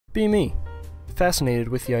Be me. Fascinated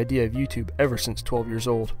with the idea of YouTube ever since 12 years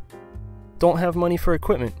old. Don't have money for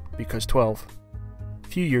equipment because 12.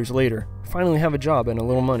 Few years later, finally have a job and a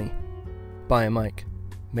little money. Buy a mic.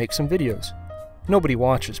 Make some videos. Nobody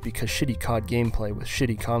watches because shitty COD gameplay with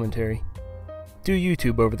shitty commentary. Do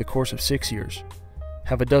YouTube over the course of 6 years.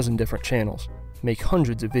 Have a dozen different channels. Make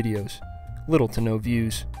hundreds of videos. Little to no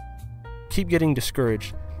views. Keep getting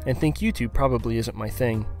discouraged and think YouTube probably isn't my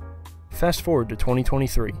thing. Fast forward to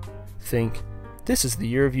 2023. Think, this is the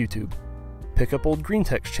year of YouTube. Pick up old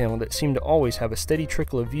greentext channel that seemed to always have a steady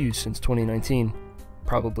trickle of views since 2019.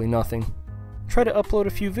 Probably nothing. Try to upload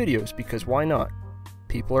a few videos because why not?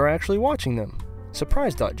 People are actually watching them.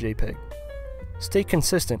 Surprise.jpg. Stay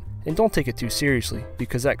consistent and don't take it too seriously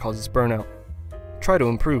because that causes burnout. Try to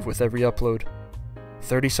improve with every upload.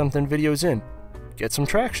 30-something videos in. Get some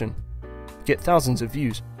traction. Get thousands of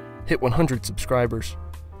views. Hit 100 subscribers.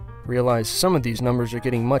 Realize some of these numbers are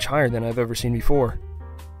getting much higher than I've ever seen before.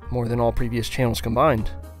 More than all previous channels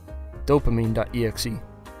combined. Dopamine.exe.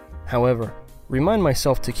 However, remind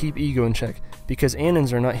myself to keep ego in check because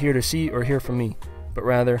Anons are not here to see or hear from me, but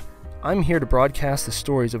rather, I'm here to broadcast the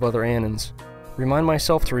stories of other Anons. Remind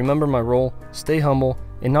myself to remember my role, stay humble,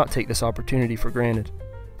 and not take this opportunity for granted.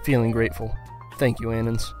 Feeling grateful. Thank you,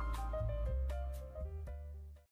 Anons.